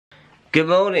Good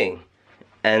morning,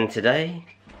 and today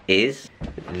is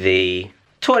the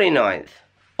 29th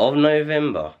of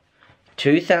November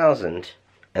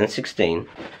 2016.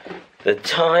 The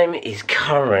time is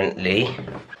currently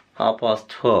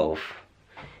 12:30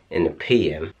 in the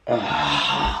PM.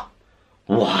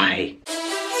 Why?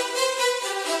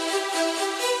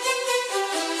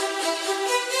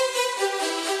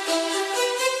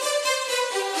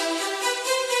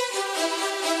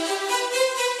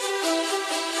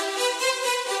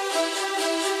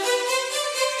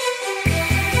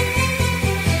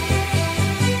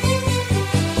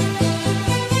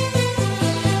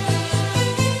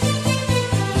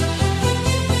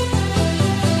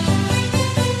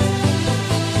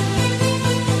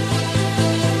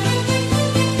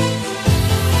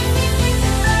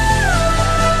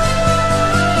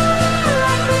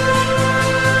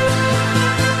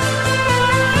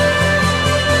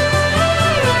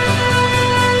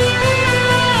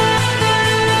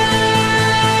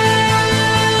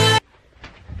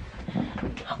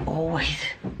 Always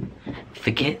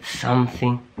forget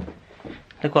something.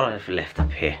 Look what I've left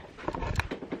up here.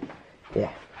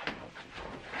 Yeah.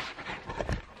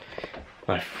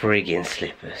 My friggin'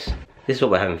 slippers. This is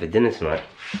what we're having for dinner tonight.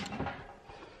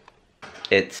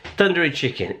 It's tandoori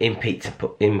chicken in pizza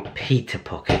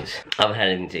pockets. I haven't had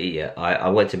anything to eat yet. I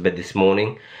went to bed this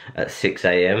morning at 6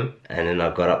 AM and then I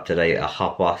got up today at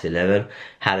 11:30.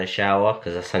 Had a shower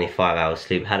because that's only 5 hours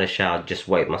sleep. Had a shower, just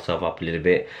wake myself up a little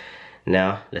bit.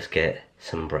 Now, let's get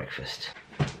some breakfast.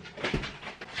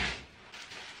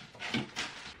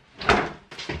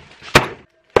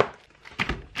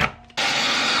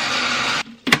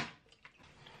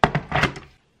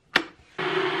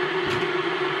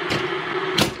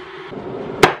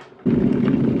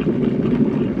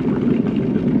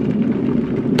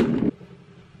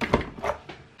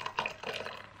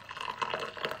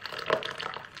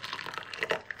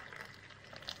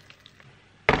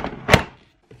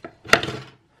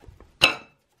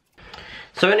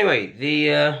 So anyway, the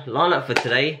lineup for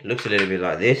today looks a little bit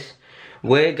like this.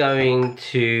 We're going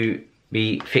to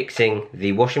be fixing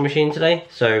the washing machine today.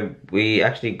 So we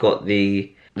actually got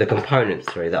the components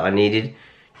through that I needed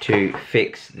to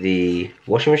fix the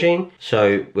washing machine.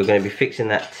 So we're going to be fixing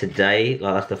that today.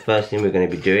 Like, that's the first thing we're going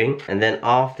to be doing. And then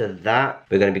after that,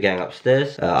 we're going to be going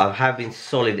upstairs. I have been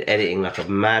solid editing like a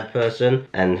mad person,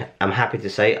 and I'm happy to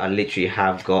say I literally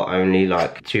have got only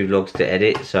like 2 vlogs to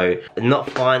edit. So not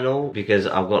final, because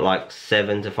I've got like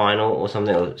 7 to final or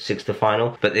something, or 6 to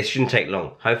final. But this shouldn't take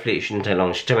long. Hopefully it shouldn't take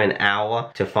long. It should take me an hour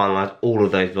to finalize all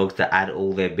of those vlogs, to add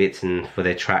all their bits and for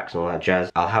their tracks and all that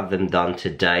jazz. I'll have them done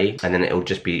today, and then it'll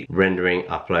just be rendering,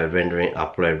 upload, rendering,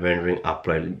 upload, rendering,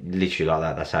 upload, literally like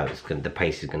that. That's how it's the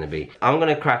pace is going to be. I'm going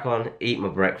to crack on, eat my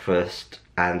breakfast,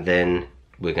 and then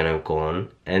we're going to go on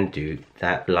and do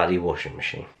that bloody washing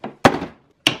machine.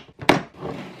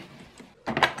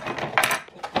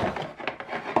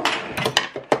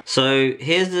 So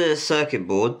here's the circuit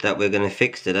board that we're going to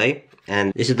fix today,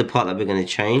 and this is the part that we're going to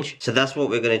change. So that's what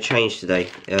we're going to change today.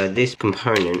 This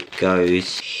component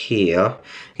goes here.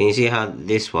 Can you see how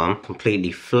this one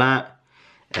completely flat,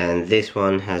 and this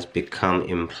one has become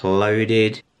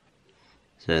imploded?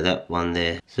 So that one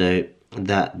there, so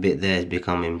that bit there has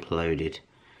become imploded,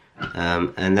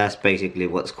 and that's basically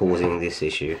what's causing this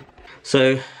issue.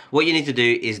 So what you need to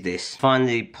do is this: find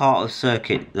the part of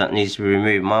circuit that needs to be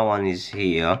removed. My one is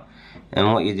here,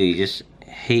 and what you do, you just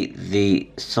heat the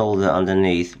solder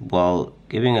underneath while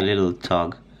giving a little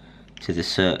tug to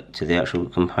the actual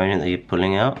component that you're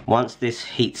pulling out. Once this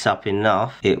heats up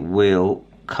enough, it will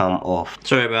come off.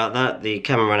 Sorry about that, the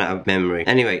camera ran out of memory.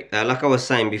 Anyway, like I was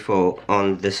saying before,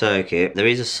 on the circuit there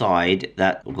is a side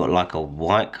that got like a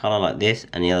white color like this,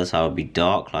 and the other side will be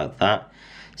dark like that.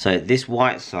 So this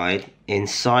white side,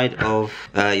 inside of,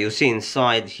 you'll see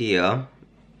inside here,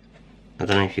 I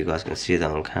don't know if you guys can see that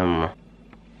on camera.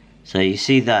 So you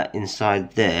see that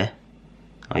inside there,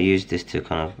 I use this to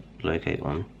kind of locate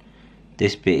one.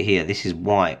 This bit here, this is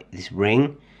white, this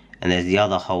ring, and there's the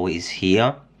other hole is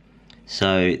here.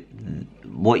 So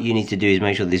what you need to do is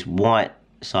make sure this white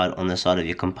side on the side of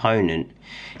your component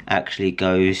actually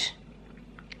goes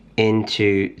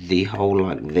into the hole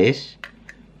like this.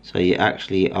 So you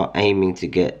actually are aiming to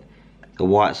get the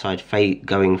white side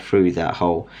going through that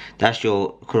hole. That's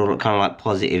your kind of like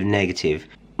positive, negative.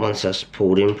 Once that's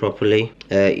pulled in properly,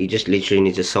 you just literally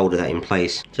need to solder that in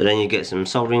place. So then you get some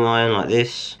soldering iron like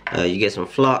this. You get some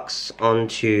flux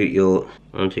onto your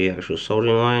actual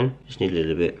soldering iron. Just need a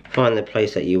little bit. Find the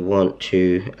place that you want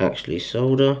to actually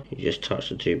solder. You just touch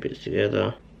the 2 bits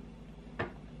together.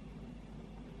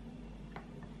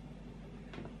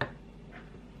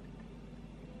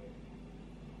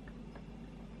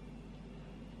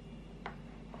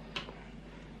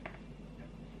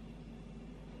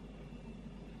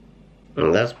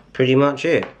 And that's pretty much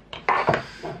it.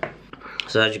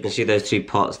 So as you can see, those two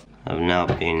parts have now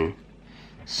been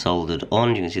soldered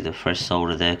on. You can see the fresh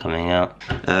solder there coming out.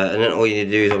 And then all you need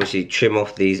to do is obviously trim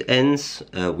off these ends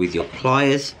with your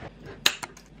pliers.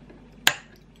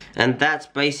 And that's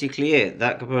basically it.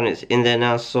 That component's in there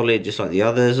now, solid, just like the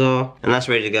others are. And that's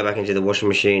ready to go back into the washing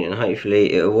machine, and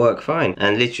hopefully it'll work fine.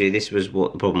 And literally, this was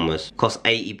what the problem was. Cost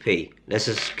 80p. Let's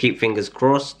just keep fingers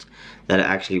crossed that it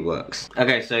actually works.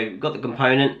 Okay, so got the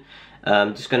component.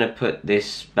 Just gonna put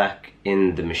this back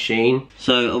in the machine.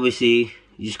 So obviously,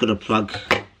 you just gotta plug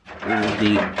all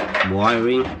the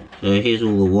wiring. So here's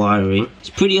all the wiring. It's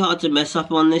pretty hard to mess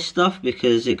up on this stuff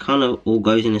because it kind of all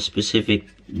goes in a specific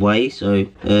way. So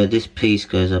this piece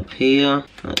goes up here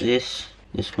like this.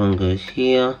 This one goes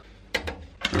here.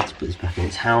 Let's put this back in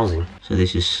its housing. So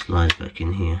this just slides back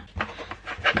in here,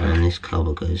 and this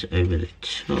cover goes over the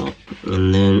top,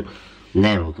 and then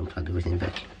now we can plug everything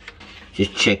back in.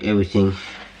 Just check everything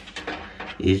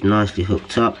is nicely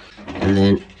hooked up, and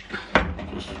then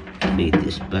just feed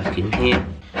this back in here.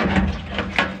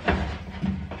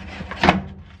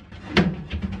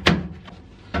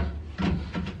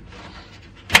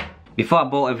 Before I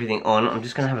bolt everything on, I'm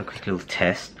just going to have a quick little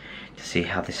test to see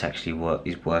how this actually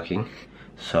is working.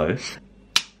 So,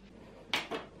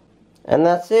 and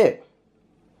that's it.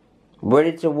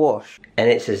 Ready to wash. And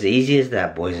it's as easy as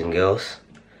that, boys and girls.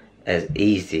 As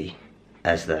easy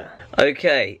as that.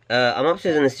 Okay, I'm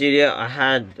upstairs in the studio.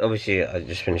 I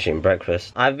just finished eating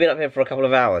breakfast. I've been up here for a couple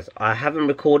of hours. I haven't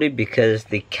recorded because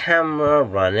the camera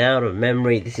ran out of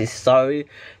memory. This is so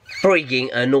freaking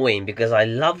annoying because I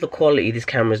love the quality this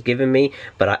camera's given me,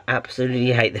 but I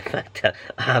absolutely hate the fact that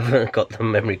I haven't got the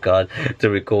memory card to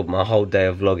record my whole day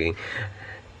of vlogging.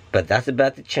 But that's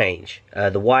about to change.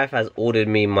 The wife has ordered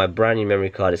me my brand new memory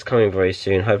card. It's coming very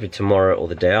soon, hopefully tomorrow or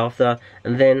the day after,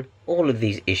 and then all of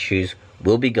these issues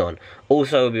will be gone.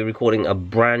 Also, we'll be recording a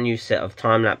brand new set of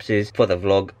time lapses for the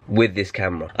vlog with this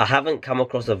camera. I haven't come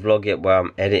across a vlog yet where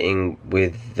I'm editing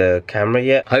with the camera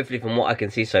yet. Hopefully, from what I can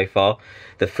see so far,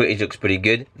 the footage looks pretty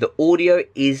good. The audio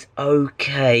is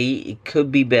okay. It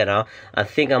could be better. I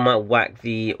think I might whack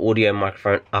the audio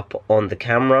microphone up on the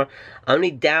camera. Only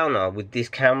downer with this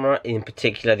camera in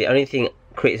particular, the only thing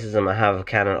criticism I have of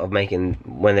Canon of making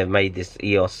when they've made this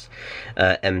EOS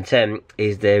M10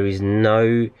 is there is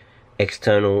no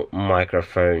external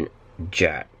microphone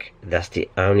jack. That's the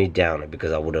only downer,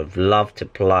 because I would have loved to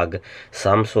plug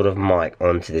some sort of mic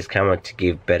onto this camera to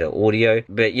give better audio,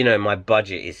 but you know, my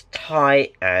budget is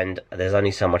tight and there's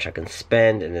only so much I can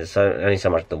spend, and there's only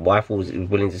so much the wife is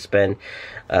willing to spend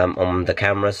on the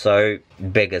camera, so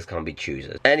beggars can't be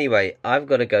choosers. Anyway, I've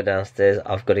got to go downstairs.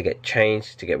 I've got to get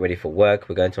changed to get ready for work.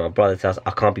 We're going to my brother's house.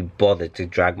 I can't be bothered to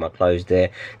drag my clothes there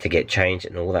to get changed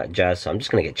and all that jazz, so I'm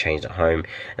just going to get changed at home,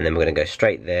 and then we're going to go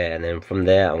straight there, and then from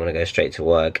there I'm going to go straight to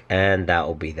work, and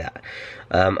that'll be that.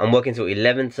 I'm working till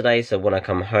 11 today, so when I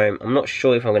come home, I'm not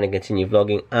sure if I'm going to continue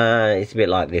vlogging. It's a bit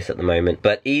like this at the moment,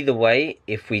 but either way,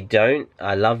 if we don't,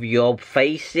 I love your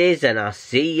faces, and I'll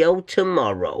see you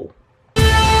tomorrow.